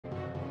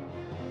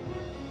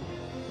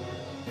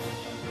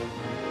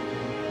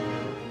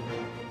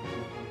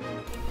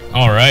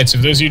Alright, so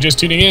for those of you just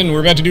tuning in,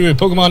 we're about to do a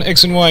Pokemon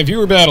X and Y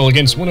viewer battle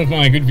against one of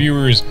my good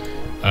viewers,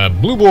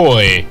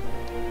 Blueboi.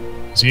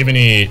 Does he have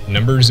any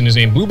numbers in his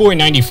name?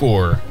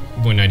 Blueboi94.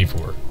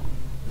 Blueboi94.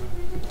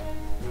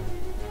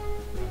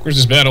 Of course,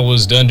 this battle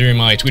was done during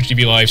my Twitch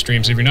TV live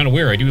stream, so if you're not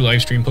aware, I do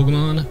live stream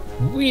Pokemon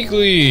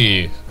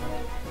weekly.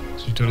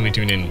 So you totally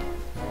tune in.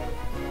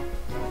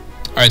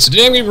 Alright, so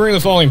today I'm going to be bringing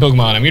the following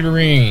Pokemon. I'm going to be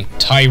bringing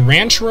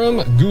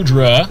Tyrantrum,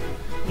 Goodra,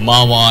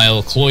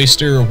 Mawile,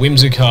 Cloyster,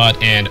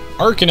 Whimsicott, and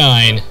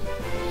Arcanine.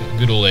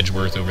 Good old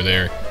Edgeworth over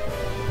there.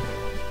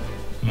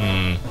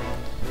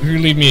 If you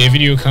leave me a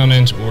video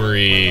comment or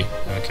a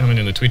comment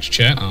in the Twitch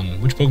chat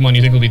on which Pokemon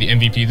you think will be the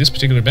MVP of this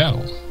particular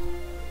battle.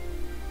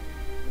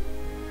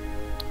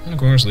 And of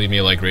course, leave me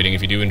a like rating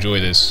if you do enjoy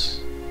this.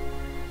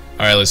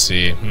 Alright, let's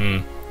see.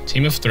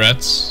 Team of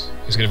threats.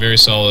 He's got a very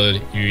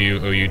solid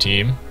UU-OU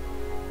team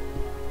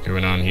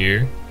going on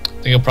here. I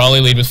think he'll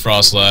probably lead with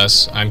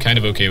Frostlass. I'm kind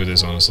of okay with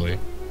this, honestly.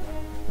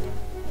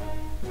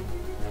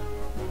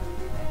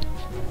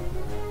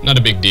 Not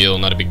a big deal,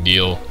 not a big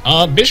deal.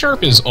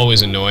 Bisharp is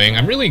always annoying.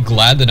 I'm really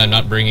glad that I'm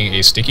not bringing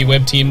a Sticky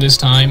Web team this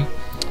time,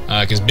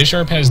 because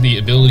Bisharp has the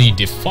ability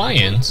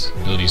Defiant.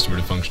 Ability sort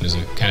of function as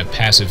a kind of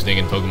passive thing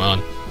in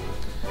Pokemon.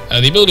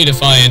 The ability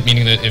Defiant,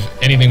 meaning that if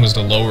anything was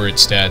to lower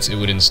its stats, it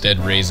would instead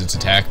raise its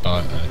attack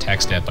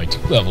stat by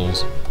 2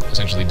 levels,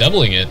 essentially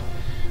doubling it,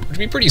 which would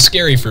be pretty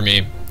scary for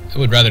me. I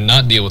would rather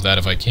not deal with that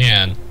if I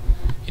can.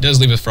 He does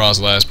lead with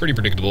Frostlass, pretty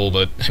predictable,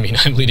 but, I mean,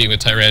 I'm leading with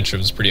Tyrantrum,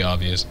 it's pretty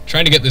obvious.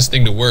 Trying to get this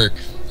thing to work,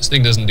 this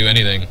thing doesn't do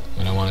anything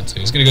when I want it to.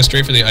 He's gonna go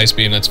straight for the Ice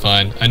Beam, that's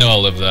fine. I know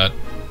I'll live that.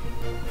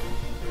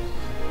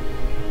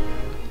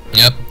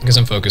 Yep, because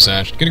I'm Focus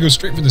Sash. Gonna go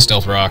straight for the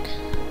Stealth Rock.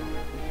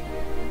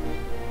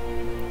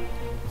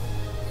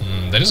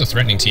 That is a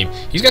threatening team.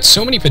 He's got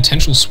so many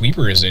potential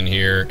sweepers in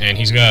here, and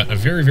he's got a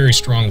very, very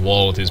strong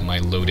wall with his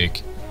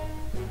Milotic.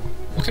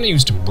 What can I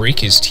use to break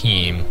his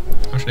team?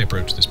 How should I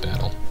approach this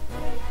battle?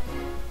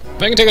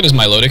 If I can take out his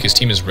Milotic, his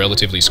team is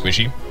relatively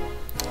squishy.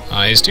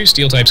 His 2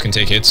 steel types can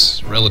take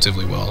hits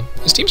relatively well.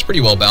 His team's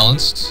pretty well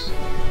balanced.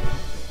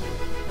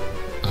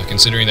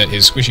 Considering that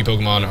his squishy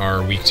Pokemon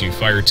are weak to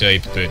fire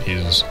type, but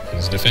his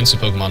defensive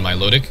Pokemon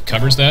Milotic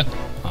covers that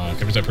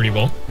pretty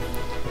well.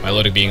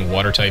 Milotic being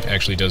water type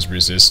actually does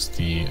resist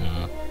the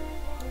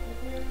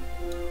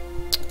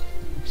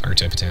fire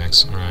type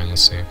attacks. Alright,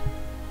 let's see. I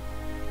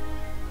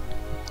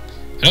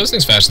know this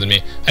thing's faster than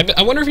me.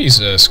 I wonder if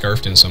he's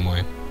scarfed in some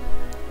way.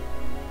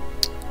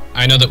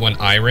 I know that when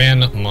I ran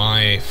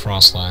my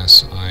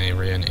Frostlass, I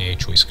ran a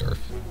Choice Scarf.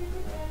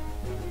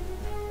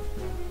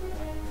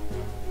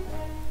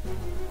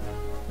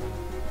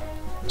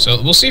 So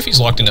we'll see if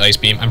he's locked into Ice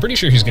Beam. I'm pretty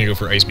sure he's going to go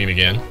for Ice Beam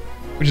again,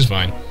 which is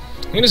fine.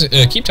 I'm going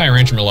to keep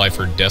Tyrantrum alive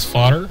for Death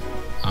Fodder,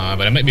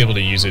 but I might be able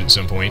to use it at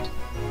some point.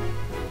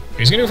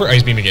 He's going to go for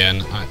Ice Beam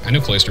again. I know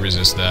Cloyster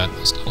resists that.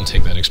 I still don't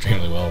take that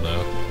extremely well,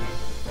 though.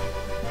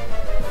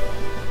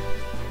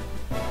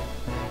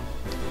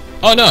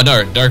 Oh no,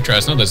 Dark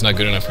Trash. No, that's not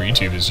good enough for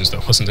YouTube. It's just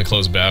that wasn't a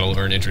close battle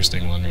or an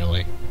interesting one,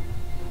 really.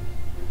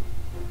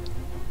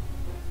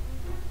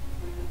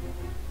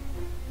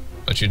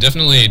 But you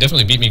definitely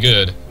beat me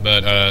good.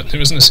 But there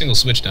wasn't a single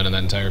switch done in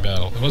that entire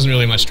battle. There wasn't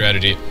really much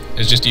strategy. It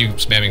was just you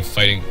spamming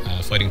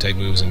fighting type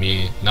moves and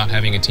me not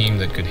having a team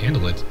that could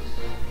handle it.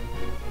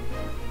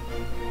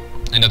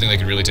 And nothing that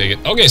could really take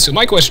it. Okay, so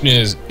my question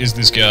is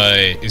this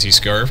guy, is he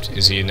scarfed?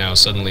 Is he now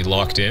suddenly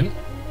locked in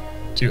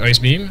to Ice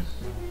Beam?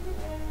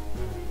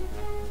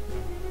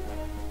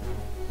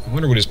 I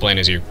wonder what his plan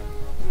is here.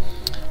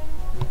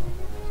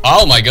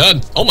 Oh my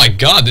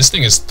god, this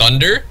thing is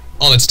thunder?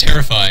 Oh, that's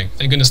terrifying.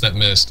 Thank goodness that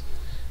missed.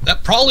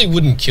 That probably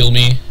wouldn't kill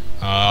me,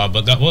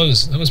 but that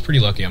was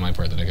pretty lucky on my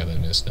part that I got that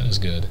missed. That is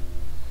good.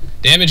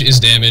 Damage is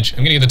damage. I'm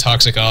gonna get the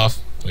Toxic off,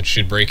 which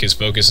should break his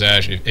Focus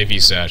Sash if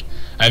he's Sashed.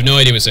 I have no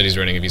idea what set he's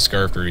running, if he's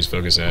Scarfed or he's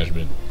Focus Sash,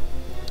 but...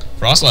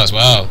 Frostlass,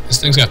 wow, this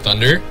thing's got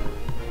thunder?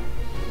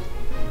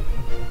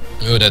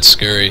 Oh, that's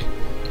scary.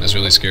 That's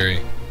really scary.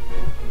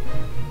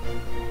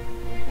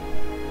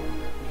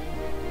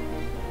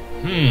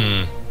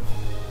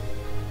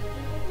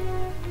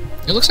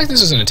 It looks like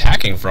this is an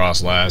attacking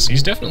Frostlass.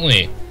 He's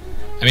definitely...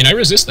 I mean, I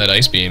resist that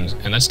Ice Beams,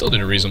 and that still did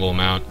a reasonable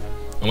amount.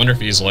 I wonder if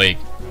he's, like,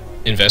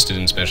 invested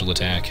in special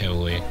attack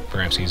heavily.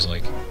 Perhaps he's,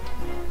 like...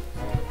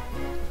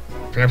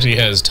 Perhaps he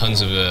has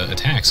tons of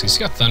attacks. He's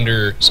got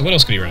Thunder... So what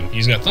else could he run?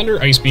 He's got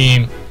Thunder, Ice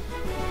Beam...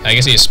 I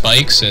guess he has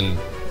Spikes and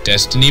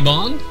Destiny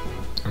Bond?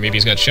 Or maybe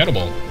he's got Shadow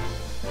Ball.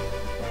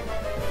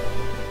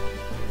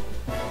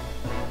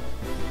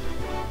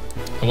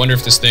 I wonder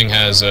if this thing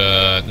has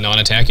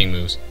non-attacking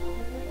moves.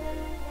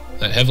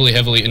 That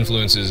heavily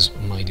influences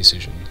my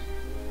decision.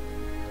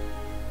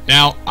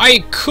 Now,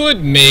 I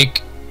could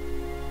make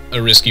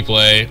a risky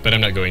play, but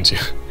I'm not going to.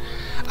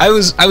 I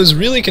was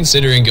really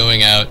considering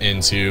going out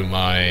into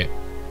my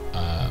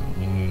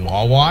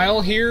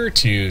Mawile here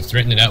to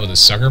threaten it out with a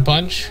Sucker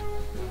Punch,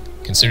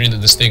 considering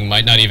that this thing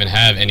might not even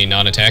have any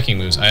non-attacking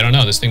moves. I don't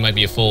know, this thing might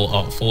be a full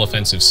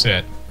offensive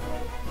set.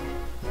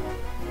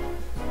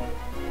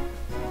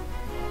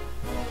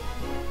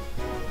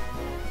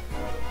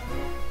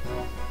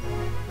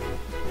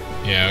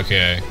 Yeah,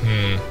 okay.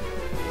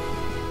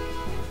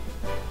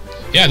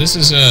 Yeah, this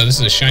is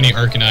a shiny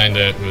Arcanine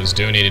that was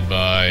donated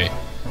by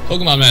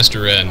Pokemon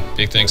Master Ren.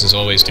 Big thanks as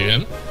always to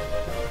him.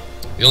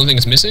 The only thing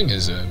it's missing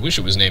is, I wish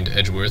it was named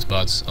Edgeworth,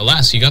 but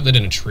alas, he got that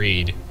in a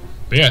trade.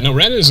 But yeah, no,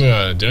 Ren is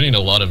donating a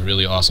lot of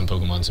really awesome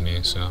Pokemon to me,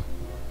 so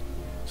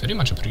very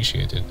much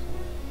appreciated.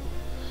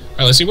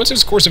 Alright, let's see, what's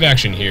his course of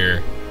action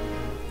here?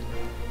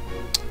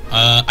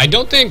 I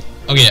don't think...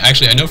 Okay,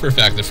 actually, I know for a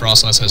fact that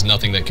Frostlass has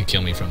nothing that could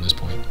kill me from this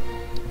point.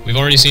 We've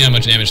already seen how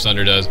much damage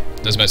Thunder does.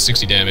 Does about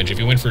 60 damage. If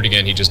he went for it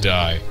again, he'd just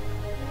die.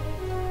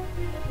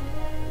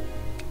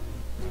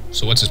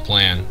 So what's his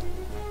plan?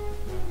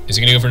 Is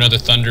he going to go for another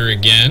Thunder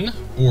again?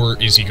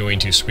 Or is he going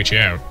to switch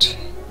out?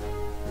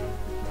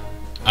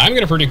 I'm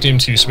going to predict him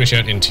to switch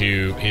out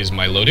into his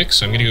Milotic,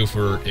 so I'm going to go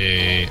for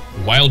a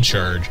Wild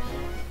Charge.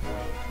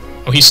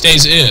 Oh, he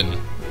stays in.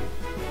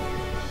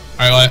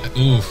 Alright, well,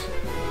 oof.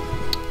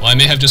 Well, I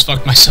may have just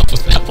fucked myself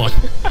with that one.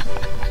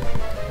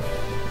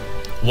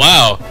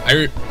 Wow.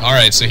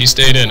 Alright, so he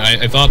stayed in.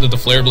 I thought that the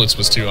Flare Blitz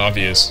was too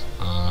obvious.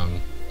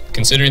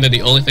 Considering that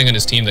the only thing on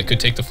his team that could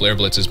take the Flare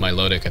Blitz is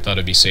Milotic, I thought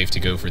it'd be safe to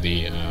go for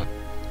the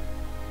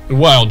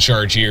Wild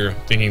Charge here,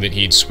 thinking that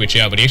he'd switch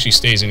out, but he actually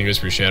stays in and goes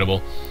for Shadow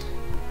Ball.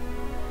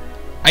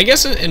 I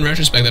guess in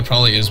retrospect, that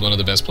probably is one of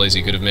the best plays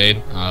he could have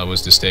made,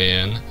 was to stay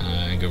in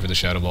and go for the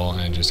Shadow Ball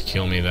and just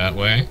kill me that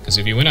way. Because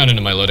if he went out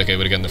into Milotic, I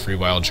would have gotten the free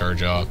Wild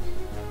Charge off.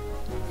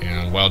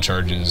 And Wild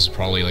Charge is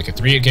probably like a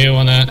 3-hit KO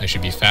on that. I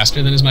should be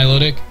faster than his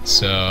Milotic,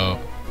 so...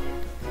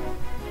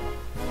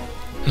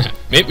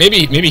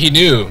 maybe he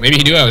knew. Maybe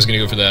he knew I was going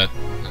to go for that.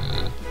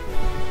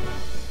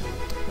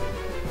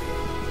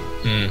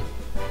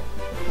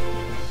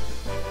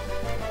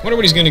 Wonder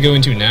what he's going to go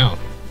into now.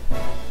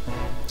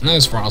 Now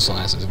his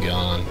Frostlass is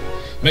gone.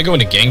 He might go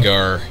into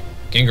Gengar.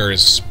 Gengar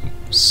is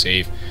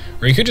safe.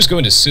 Or he could just go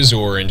into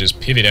Scizor and just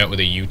pivot out with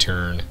a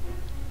U-turn.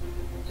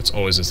 That's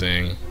always a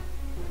thing.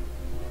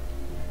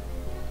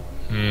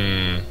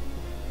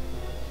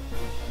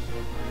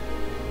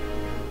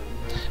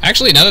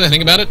 Actually, now that I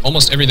think about it,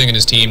 almost everything in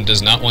his team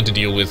does not want to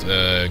deal with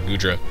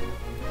Goodra.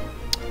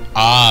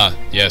 Ah,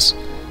 yes.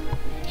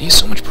 He has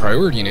so much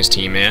priority in his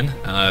team, man.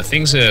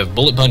 Things have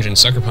Bullet Punch and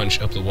Sucker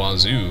Punch up the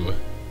wazoo.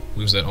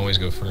 Moves that always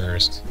go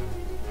first.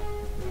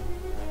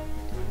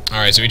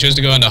 Alright, so he chose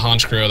to go into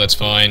Honchkrow, that's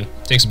fine.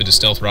 Takes a bit of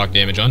Stealth Rock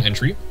damage on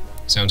entry.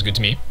 Sounds good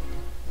to me.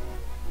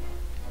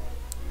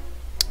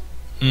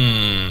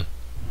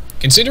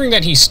 Considering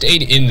that he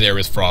stayed in there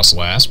with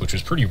Frostlass, which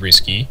was pretty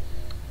risky,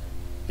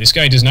 this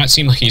guy does not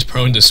seem like he's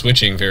prone to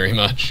switching very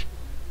much.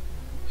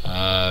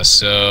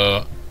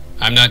 So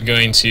I'm not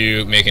going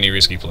to make any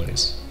risky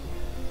plays.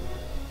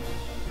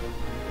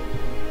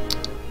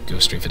 Go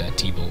straight for that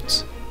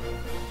T-Bolt.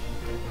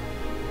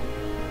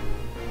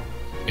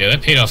 Yeah,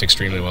 that paid off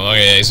extremely well. Oh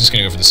yeah, he's just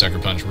gonna go for the Sucker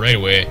Punch right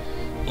away.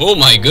 Oh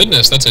my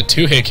goodness, that's a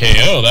 2-hit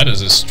KO. That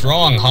is a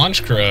strong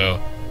Honchkrow.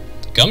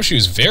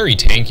 Gumshoe's very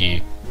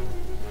tanky.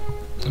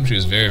 Gumshoe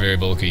is very, very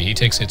bulky. He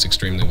takes hits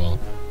extremely well.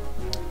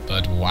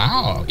 But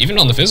wow, even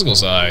on the physical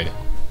side.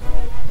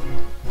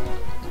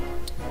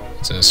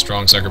 It's a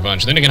strong Sucker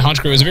Punch. Then again,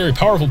 Honchkrow is a very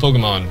powerful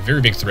Pokemon.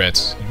 Very big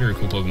threat. A very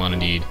cool Pokemon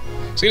indeed.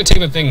 So gonna take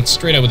that thing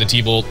straight out with a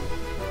T-Bolt.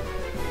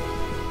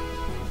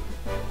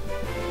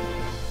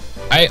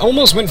 I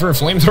almost went for a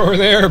Flamethrower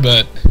there,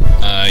 but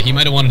he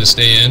might have wanted to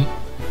stay in.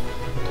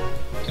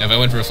 And if I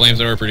went for a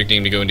Flamethrower, predicting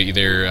him to go into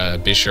either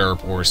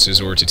Bisharp or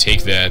Scizor to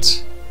take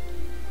that.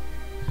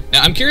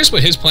 Now, I'm curious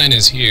what his plan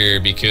is here,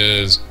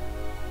 because...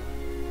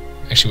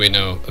 Actually, wait,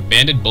 no. A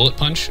Banded Bullet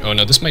Punch? Oh,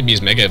 no, this might be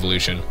his Mega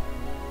Evolution.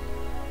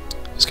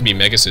 This could be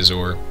Mega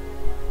Scizor.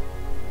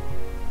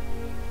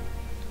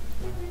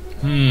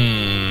 How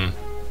am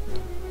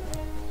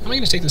I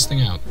going to take this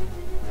thing out?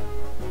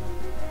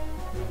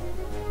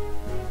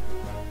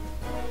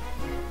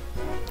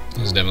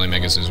 This is definitely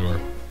Mega Scizor.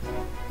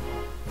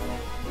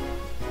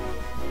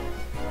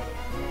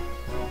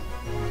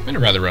 I'm in a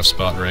rather rough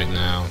spot right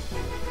now.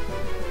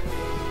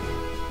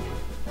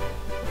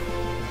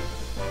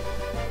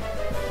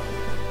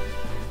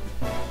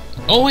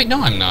 Oh wait, no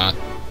I'm not.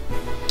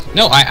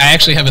 No, I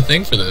actually have a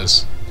thing for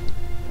this.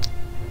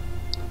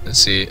 Let's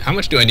see, how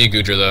much do I need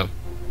Goodra though?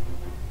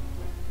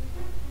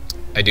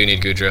 I do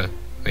need Goodra.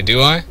 Wait,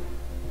 do I?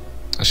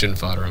 I shouldn't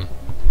fodder him.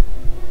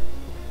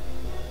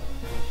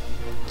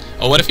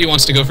 Oh, what if he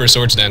wants to go for a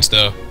Swords Dance,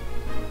 though?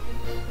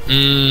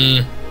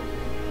 He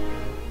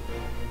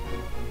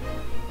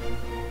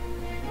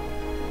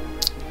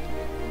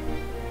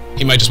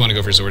might just want to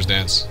go for Swords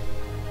Dance.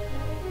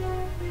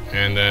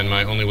 And then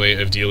my only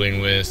way of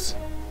dealing with...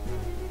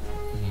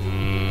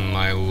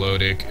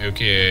 Milotic.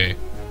 Okay.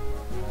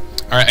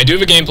 Alright, I do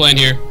have a game plan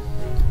here.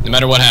 No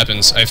matter what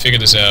happens, I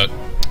figured this out.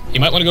 He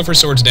might want to go for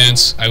Swords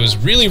Dance. I was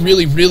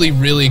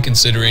really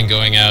considering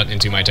going out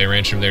into my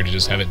Tyrantrum there to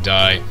just have it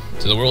die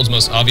to the world's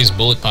most obvious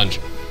Bullet Punch.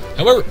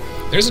 However,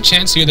 there's a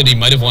chance here that he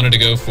might have wanted to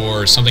go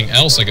for something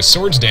else, like a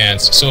Swords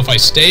Dance, so if I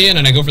stay in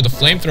and I go for the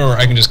Flamethrower,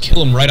 I can just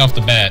kill him right off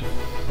the bat,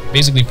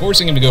 basically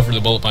forcing him to go for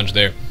the Bullet Punch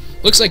there.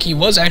 Looks like he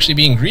was actually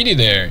being greedy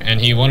there, and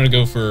he wanted to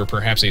go for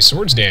perhaps a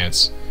Swords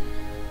Dance.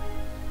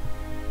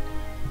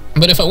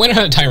 But if I went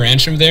on a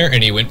Tyrantrum there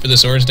and he went for the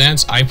Swords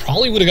Dance, I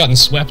probably would have gotten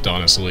swept,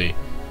 honestly.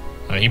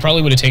 He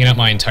probably would have taken out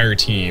my entire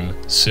team.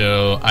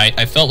 So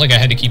I felt like I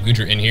had to keep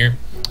Goodra in here.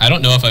 I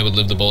don't know if I would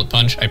live the Bullet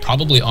Punch. I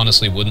probably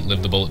honestly wouldn't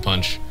live the Bullet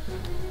Punch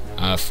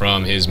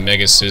from his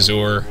Mega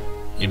Scizor.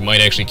 It might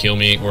actually kill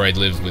me, or I'd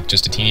live with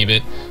just a teeny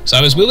bit. So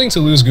I was willing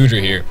to lose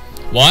Goodra here.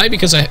 Why?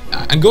 Because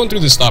I'm going through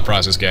this thought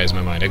process, guys, in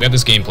my mind. I got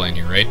this game plan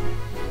here, right?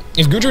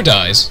 If Goodra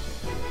dies,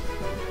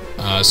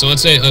 so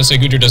let's say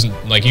Goodra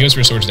doesn't, like, he goes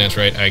for a Swords Dance,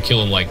 right? I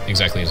kill him, like,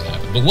 exactly as it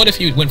happened. But what if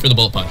he went for the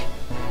Bullet Punch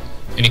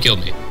and he killed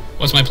me?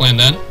 What's my plan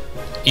then?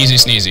 Easy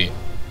sneezy.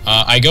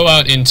 I go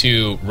out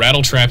into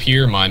Rattle Trap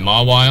here, my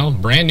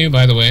Mawile, brand new,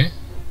 by the way,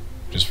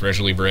 just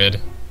freshly bred.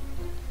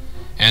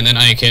 And then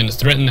I can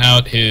threaten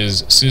out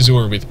his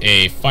Scizor with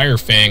a Fire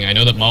Fang. I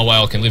know that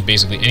Mawile can live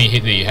basically any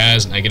hit that he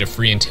has, and I get a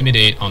free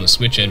Intimidate on the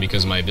switch in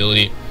because of my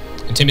ability.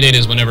 Intimidate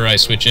is whenever I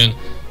switch in,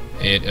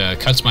 it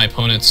cuts my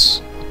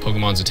opponent's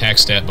Pokemon's attack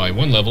stat by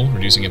 1 level,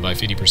 reducing it by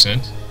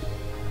 50%.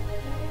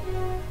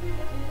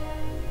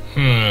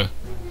 I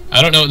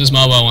don't know what this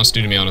Mawile wants to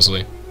do to me,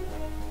 honestly.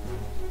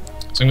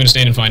 So I'm going to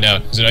stand and find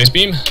out. Is it Ice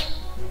Beam?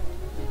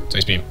 It's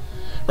Ice Beam.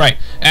 Right,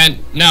 and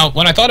now,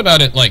 when I thought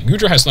about it, like,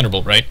 Goodra has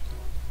Thunderbolt, right?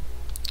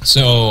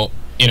 So,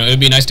 you know, it would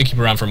be nice to keep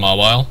around for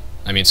Mawile.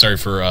 I mean, sorry,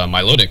 for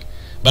Milotic.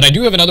 But I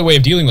do have another way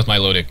of dealing with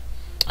Milotic.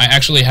 I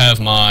actually have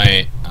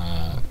my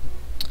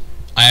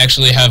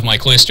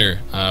Cloyster,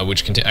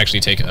 which can actually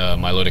take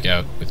Milotic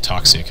out with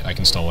Toxic. I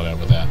can stall it out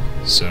with that.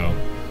 So,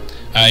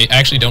 I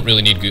actually don't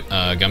really need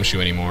Gumshoe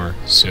anymore.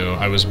 So,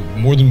 I was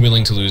more than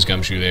willing to lose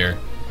Gumshoe there.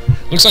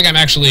 Looks like I'm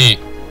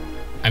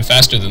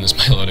faster than this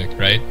Milotic,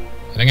 right?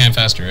 I think I'm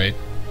faster, right?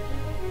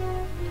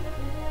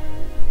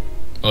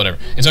 Whatever.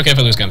 It's okay if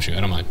I lose Gumshoe. I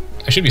don't mind.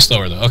 I should be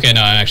slower, though. Okay,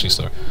 no, I'm actually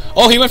slower.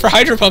 Oh, he went for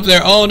Hydro Pump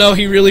there. Oh, no,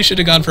 he really should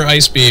have gone for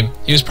Ice Beam.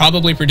 He was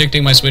probably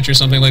predicting my switch or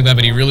something like that,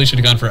 but he really should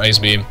have gone for Ice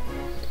Beam.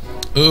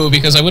 Ooh,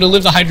 because I would have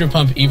lived the Hydro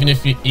Pump even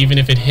if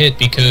it hit,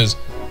 because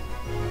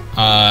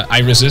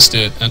I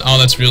resisted. And oh,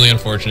 that's really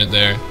unfortunate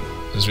there.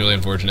 That's really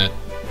unfortunate.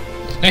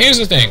 Now, here's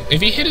the thing.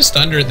 If he hit his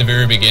Thunder at the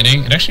very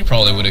beginning, it actually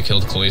probably would have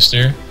killed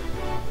Cloyster.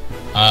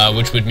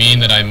 Which would mean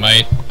that I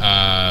might,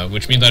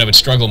 which means that I would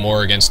struggle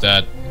more against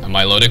that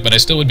Milotic, but I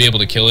still would be able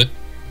to kill it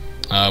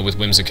with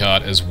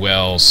Whimsicott as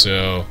well.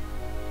 So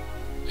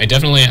I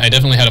definitely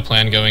had a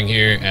plan going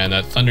here, and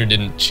that Thunder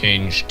didn't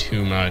change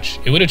too much.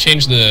 It would have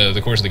changed the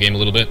course of the game a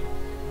little bit,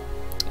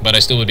 but I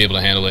still would be able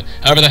to handle it.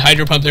 However, that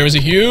Hydro Pump there was a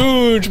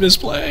huge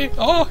misplay.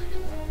 Oh,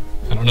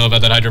 I don't know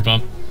about that Hydro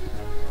Pump.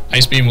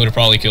 Ice Beam would have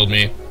probably killed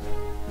me.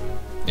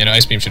 You know,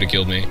 Ice Beam should have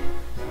killed me.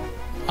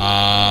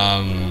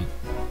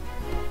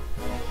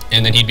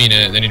 And then he'd be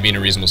in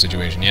a reasonable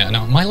situation. Yeah, no,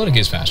 Milotic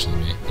is faster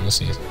than me. Unless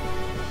he's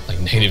like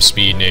negative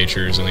speed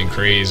nature or something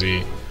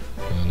crazy.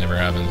 That never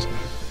happens.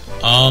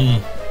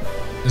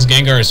 This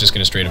Gengar is just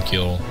gonna straight up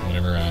kill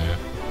whenever I...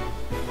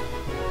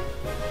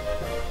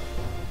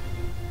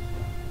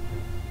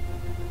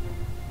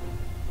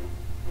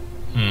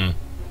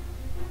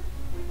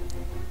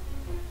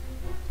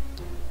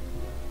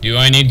 Do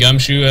I need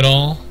Gumshoe at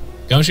all?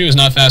 Gumshoe is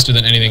not faster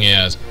than anything he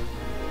has.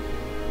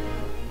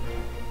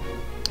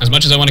 As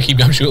much as I want to keep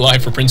Gumshoe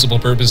alive for principal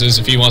purposes,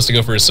 if he wants to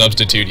go for a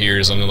substitute here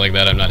or something like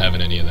that, I'm not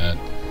having any of that.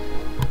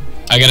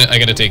 I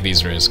gotta take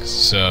these risks.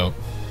 So,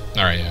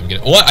 all right, yeah, I'm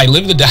gonna. What? I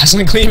live the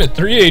Dazzling Gleam at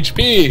 3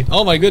 HP.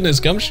 Oh my goodness,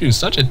 Gumshoe's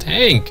such a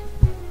tank.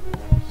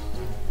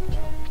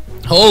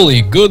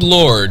 Holy good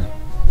lord,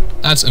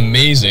 that's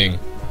amazing.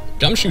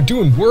 Gumshoe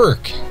doing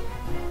work.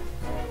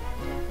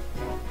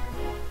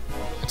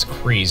 That's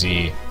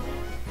crazy.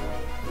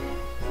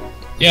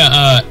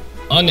 Yeah,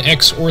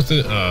 unorthodox?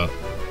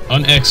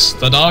 I'm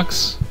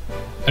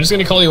just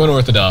gonna call you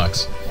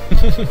unorthodox.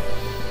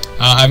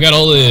 I've got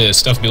all the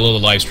stuff below the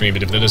live stream,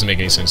 but if that doesn't make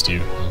any sense to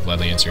you, I'll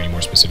gladly answer any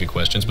more specific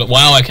questions. But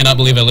wow, I cannot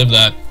believe I lived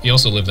that. You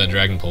also lived that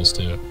Dragon Pulse,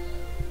 too.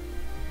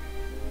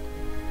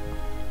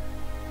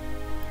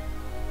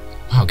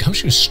 Wow,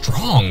 Gumshoe's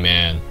strong,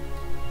 man.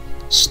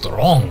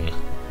 Strong.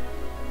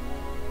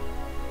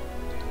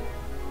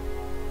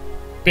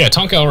 But yeah,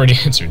 Tonka already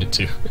answered it,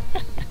 too.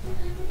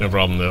 No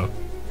problem, though.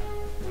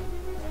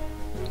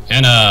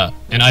 And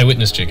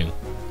Eyewitness Chicken.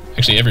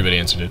 Actually, everybody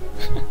answered it.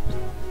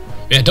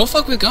 Yeah, don't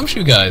fuck with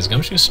Gumshoe, guys.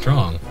 Gumshoe's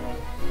strong.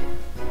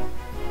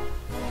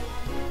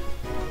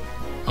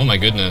 Oh my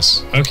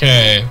goodness.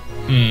 Okay.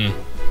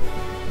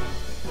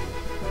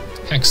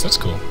 Hex, that's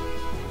cool.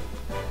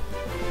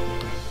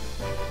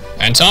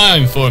 And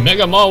time for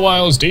Mega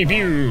Mawile's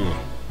debut!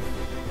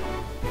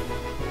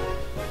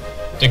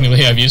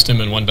 Technically, I've used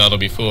him in one battle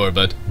before,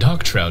 but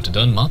Darktrout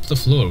done mopped the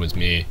floor with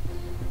me.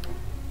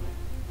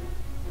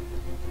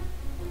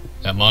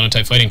 That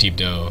Monotype Fighting Team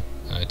Doe.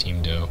 Alright,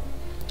 I'm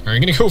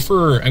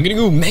gonna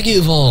go Mega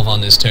Evolve on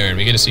this turn.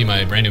 We get to see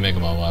my brand new Mega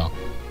Mawile.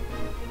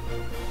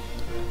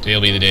 Today'll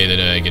be the day that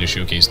I get to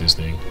showcase this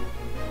thing.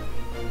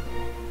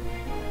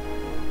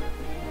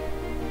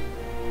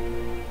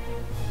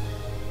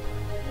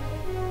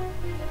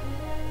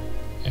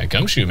 Yeah,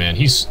 Gumshoe, man,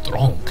 he's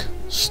strong.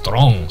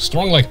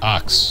 Strong like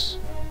ox.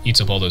 Eats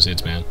up all those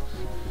hits, man.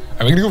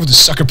 Alright, we're gonna go for the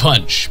Sucker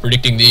Punch,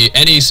 predicting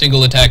any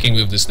single attacking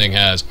move this thing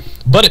has.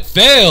 But it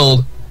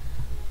failed!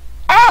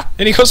 Ah!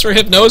 And he goes for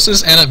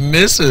Hypnosis, and it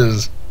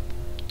misses.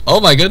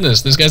 Oh my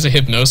goodness, this guy's a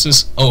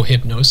Hypnosis. Oh,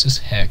 Hypnosis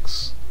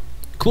Hex.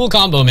 Cool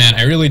combo, man.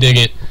 I really dig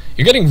it.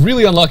 You're getting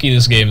really unlucky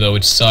this game, though,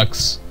 which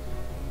sucks.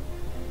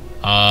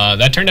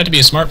 That turned out to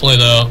be a smart play,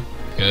 though,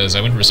 because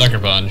I went for Sucker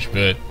Punch,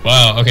 but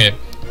wow, okay.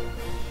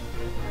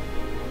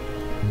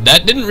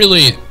 That didn't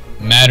really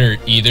matter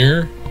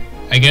either,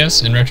 I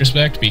guess, in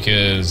retrospect,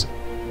 because,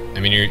 I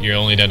mean, you're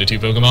only down to 2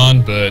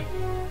 Pokemon, but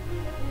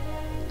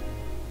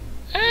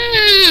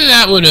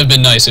that would have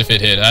been nice if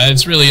it hit.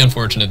 It's really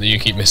unfortunate that you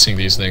keep missing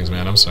these things,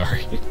 man. I'm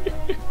sorry.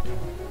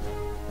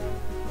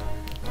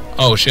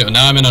 Oh, shit.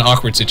 Now I'm in an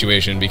awkward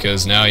situation,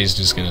 because now he's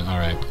just gonna...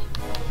 Alright.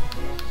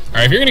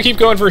 Alright, if you're gonna keep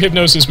going for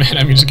Hypnosis, man,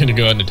 I'm just gonna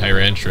go out into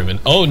Tyrantrum,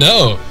 and... Oh,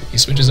 no! He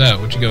switches out.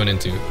 What you going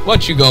into?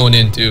 What you going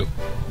into?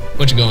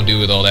 What you gonna do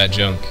with all that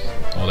junk?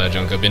 All that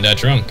junk up in that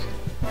trunk?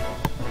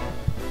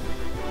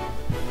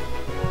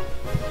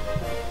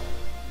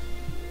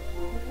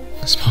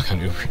 Spock on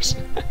Ubers.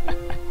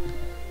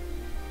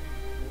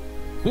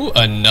 Ooh,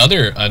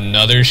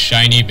 another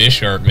shiny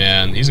Bisharp,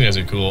 man. These guys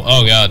are cool.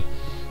 Oh, God.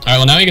 Alright,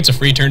 well, now he gets a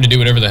free turn to do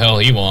whatever the hell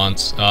he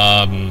wants.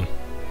 Alright,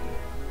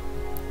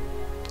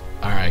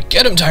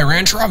 get him,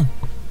 Tyrantrum!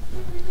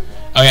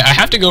 Okay, I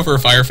have to go for a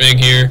Fire Fang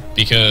here,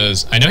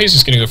 because I know he's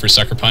just gonna go for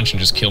Sucker Punch and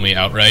just kill me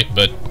outright,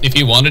 but if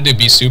he wanted to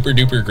be super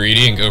duper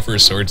greedy and go for a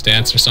Swords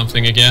Dance or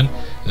something again,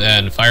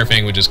 then Fire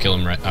Fang would just kill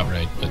him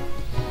outright. But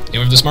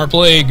with the smart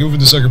play, go for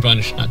the Sucker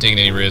Punch, not taking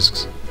any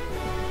risks.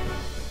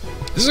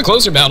 This is a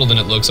closer battle than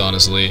it looks,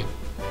 honestly.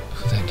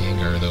 Ooh, that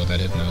Gengar, though, that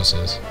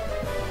Hypnosis.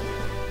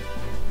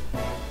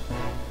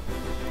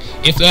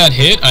 If that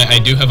hit, I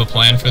do have a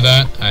plan for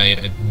that.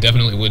 I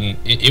definitely wouldn't...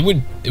 It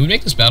would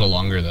make this battle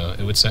longer, though.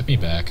 It would set me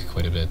back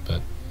quite a bit,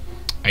 but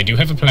I do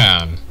have a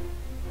plan.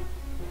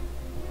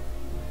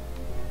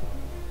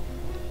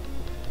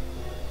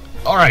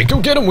 Alright,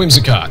 go get him,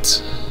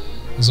 Whimsicott.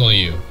 This is all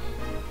you.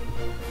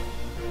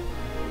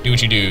 Do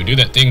what you do. Do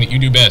that thing that you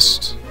do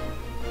best.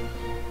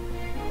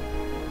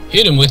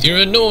 Hit him with your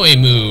Annoy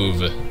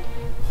move.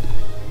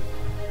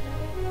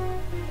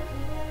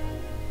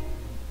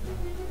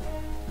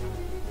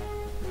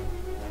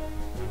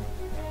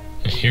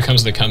 Here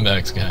comes the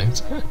comebacks,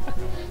 guys.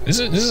 This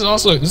is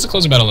a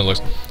closer battle than it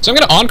looks. So I'm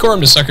gonna Encore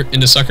him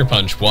into Sucker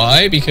Punch.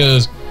 Why?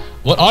 Because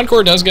what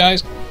Encore does,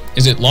 guys,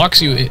 is it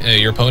locks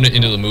your opponent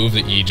into the move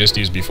that you just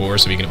used before,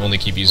 so he can only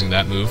keep using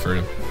that move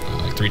for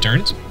like 3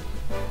 turns.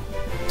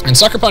 And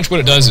Sucker Punch,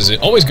 what it does is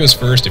it always goes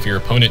first if your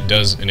opponent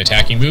does an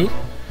attacking move.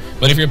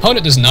 But if your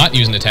opponent does not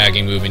use an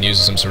attacking move and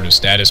uses some sort of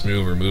status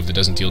move or move that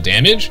doesn't deal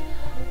damage,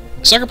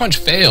 Sucker Punch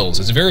fails.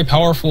 It's a very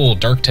powerful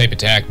dark type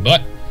attack,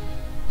 but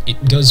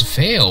it does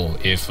fail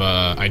if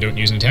I don't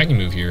use an attacking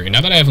move here. And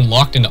now that I haven't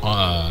locked into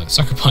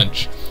Sucker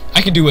Punch,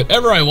 I can do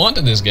whatever I want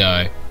to this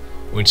guy,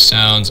 which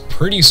sounds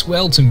pretty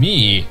swell to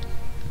me.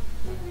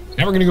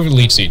 Now we're going to go for the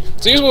Leech Seed.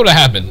 So here's what would have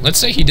happened. Let's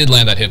say he did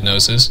land that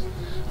Hypnosis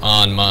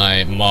on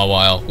my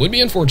Mawile. Would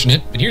be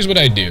unfortunate, but here's what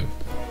I'd do.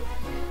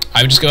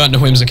 I would just go out into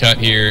Whimsicott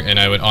here, and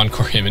I would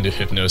Encore him into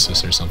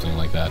Hypnosis or something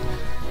like that.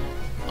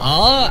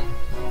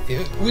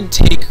 It would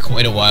take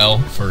quite a while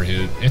for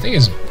his... I think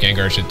his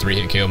Gengar should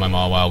 3-hit KO my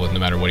Mawile with no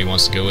matter what he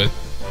wants to go with.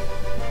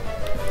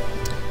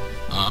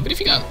 But if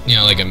he got, you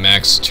know, like a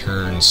max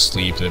turn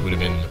sleep, that would have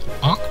been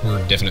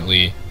awkward,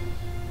 definitely.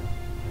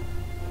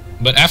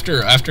 But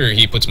after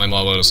he puts my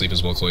Mawile to sleep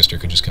as well, Cloyster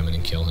could just come in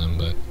and kill him,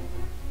 but...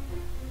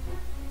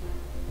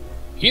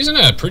 He's in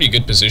a pretty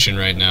good position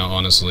right now,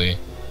 honestly.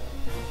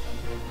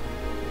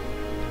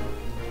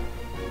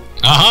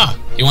 Aha!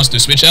 He wants to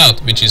switch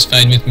out, which is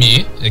fine with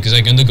me, because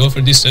I'm gonna go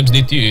for this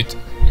substitute.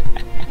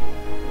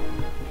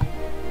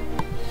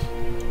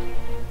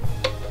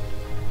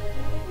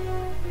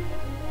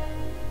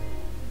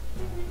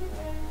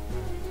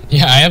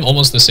 Yeah, I have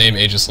almost the same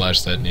Aegislash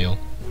set, Neil.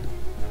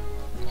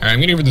 Alright, I'm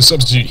gonna go for the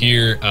substitute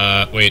here.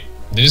 Wait,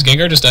 did his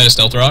Gengar just die to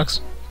Stealth Rocks?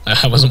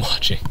 I wasn't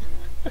watching.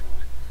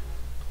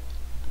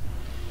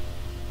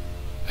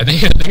 I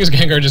think his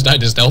Gengar just died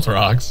to Stealth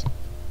Rocks.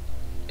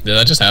 Did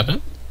that just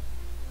happen?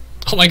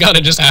 Oh my god,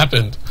 it just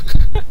happened.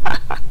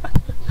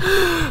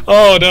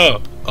 Oh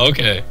no.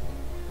 Okay.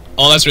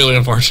 Oh, that's really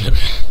unfortunate.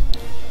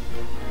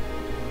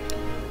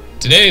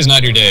 Today is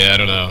not your day, I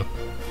don't know.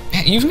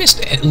 Man, you've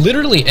missed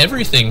literally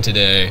everything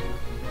today.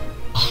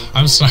 Oh,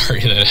 I'm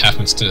sorry that it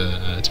happens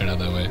to turn out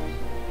that way.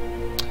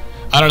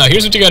 I don't know,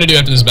 here's what you gotta do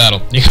after this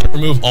battle. You gotta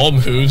remove all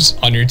moves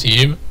on your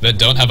team that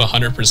don't have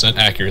 100%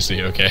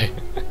 accuracy, okay?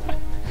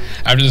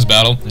 After this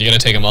battle, you gotta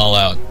take them all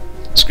out.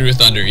 Screw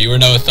Thunder, you are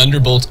now a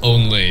Thunderbolt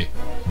only.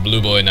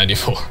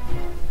 Blueboi94.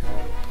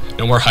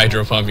 No more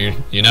Hydro Pump,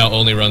 you now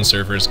only run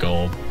Surfer's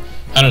Gold.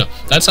 I don't know,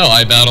 that's how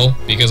I battle,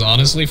 because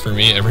honestly, for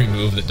me, every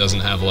move that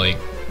doesn't have like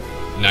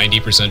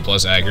 90%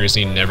 plus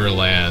accuracy never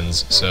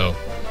lands, so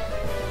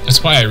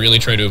that's why I really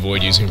try to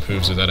avoid using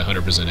moves without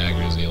 100%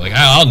 accuracy. Like,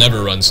 I'll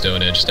never run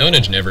Stone Edge. Stone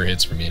Edge never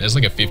hits for me. It has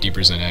like a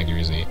 50%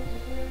 accuracy.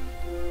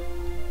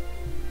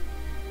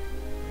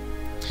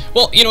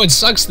 Well, you know, it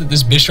sucks that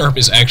this Bisharp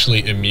is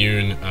actually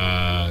immune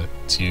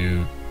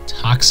to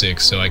Toxic,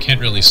 so I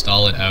can't really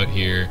stall it out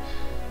here.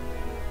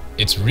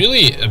 It's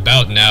really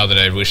about now that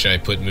I wish I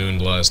put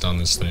Moonblast on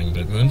this thing,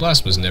 but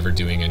Moonblast was never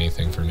doing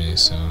anything for me,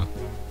 so...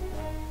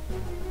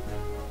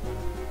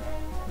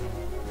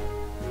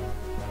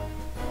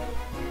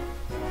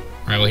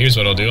 Alright, well here's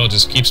what I'll do. I'll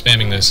just keep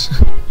spamming this.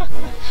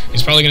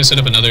 He's probably going to set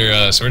up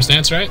another Swords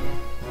Dance, right?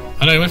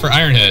 Oh no, he went for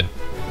Iron Head.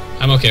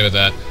 I'm okay with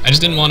that. I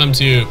just didn't want him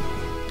to...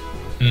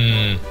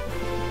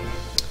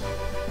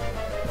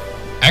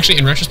 Actually,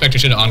 in retrospect, I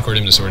should have encored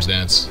him to Swords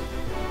Dance.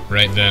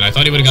 Right then. I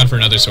thought he would have gone for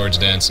another Swords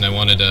Dance, and I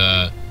wanted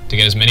to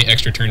get as many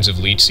extra turns of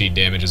Leech Seed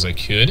damage as I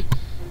could.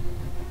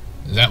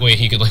 That way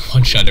he could, like,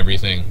 one-shot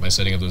everything by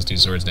setting up those 2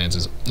 Swords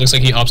Dances. Looks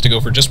like he opts to go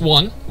for just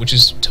 1, which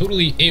is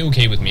totally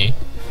A-okay with me.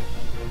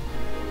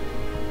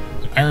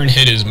 Iron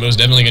Head is most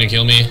definitely going to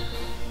kill me.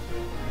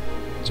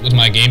 So what's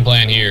my game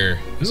plan here?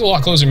 This is a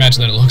lot closer match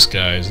than it looks,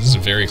 guys. This is a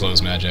very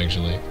close match,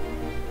 actually.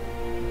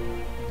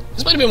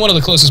 This might have been one of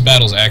the closest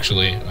battles,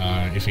 actually,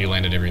 if he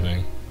landed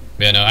everything.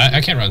 But yeah, no,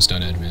 I can't run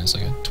Stone Edge, man. It's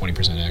like a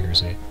 20%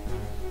 accuracy.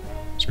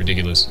 It's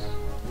ridiculous.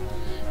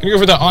 Gonna go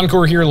for the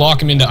Encore here,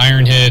 lock him into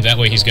Iron Head. That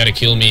way he's got to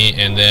kill me,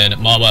 and then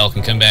Mawile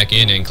can come back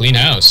in and clean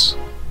house.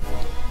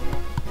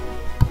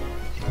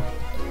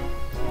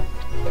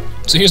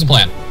 So here's the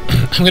plan.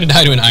 I'm gonna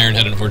die to an Iron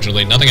Head,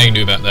 unfortunately. Nothing I can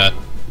do about that.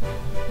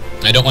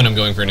 I don't want him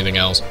going for anything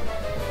else.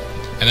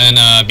 And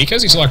then,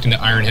 because he's locked into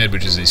Iron Head,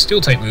 which is a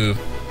Steel-type move,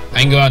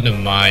 I can go out into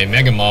my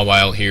Mega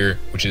Mawile here,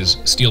 which is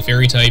Steel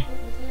Fairy type.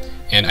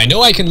 And I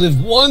know I can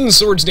live 1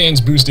 Swords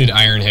Dance boosted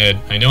Iron Head.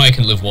 I know I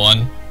can live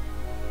 1.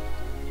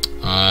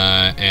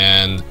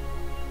 And...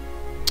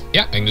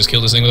 yeah, I can just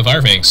kill this thing with a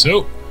Fire Fang.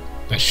 So,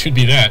 that should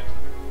be that.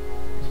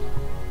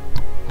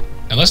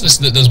 Unless this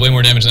does way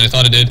more damage than I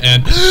thought it did,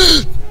 and...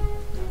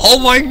 oh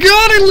my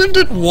god, I lived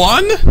at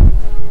 1?!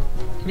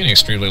 I'm getting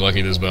extremely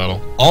lucky this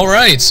battle.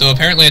 Alright, so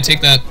apparently I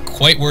take that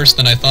quite worse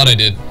than I thought I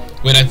did.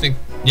 Wait, I think...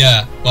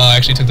 yeah, well, I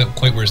actually took that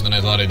quite worse than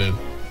I thought I did.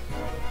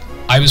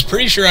 I was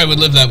pretty sure I would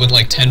live that with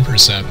like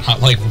 10%,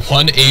 not like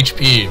 1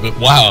 HP, but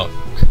wow.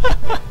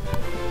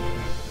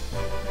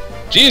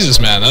 Jesus,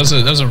 man, that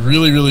was a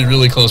really, really,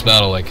 really close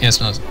battle. I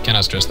cannot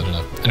stress that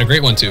enough. And a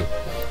great one, too.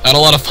 I had a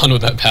lot of fun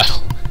with that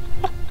battle.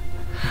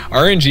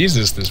 RNG's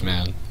this,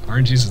 man.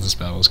 RNG's this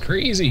battle. It was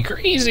crazy,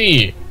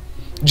 crazy!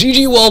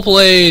 GG, well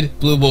played,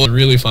 Blueboi. A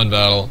really fun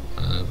battle.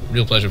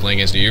 Real pleasure playing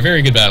against you. You're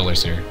very good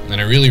battlers here,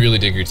 and I really, really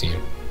dig your team.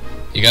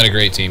 You got a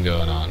great team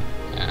going on,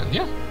 and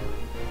yeah.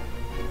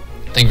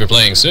 Thank you for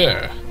playing,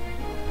 sir.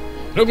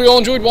 I hope you all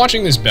enjoyed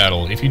watching this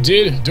battle. If you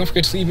did, don't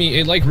forget to leave me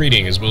a like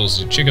rating, as well as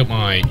to check out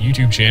my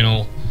YouTube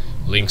channel.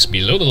 Links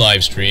below the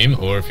live stream,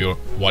 or if you're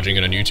watching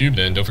it on YouTube,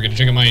 then don't forget to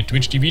check out my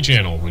Twitch TV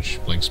channel, which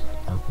links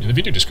are in the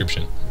video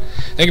description.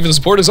 Thank you for the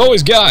support as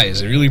always,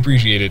 guys. I really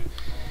appreciate it.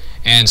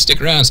 And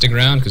stick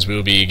around, because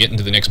we'll be getting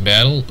to the next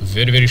battle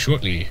very, very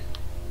shortly.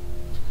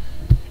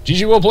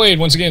 GG, well played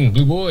once again,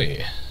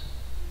 Blueboi.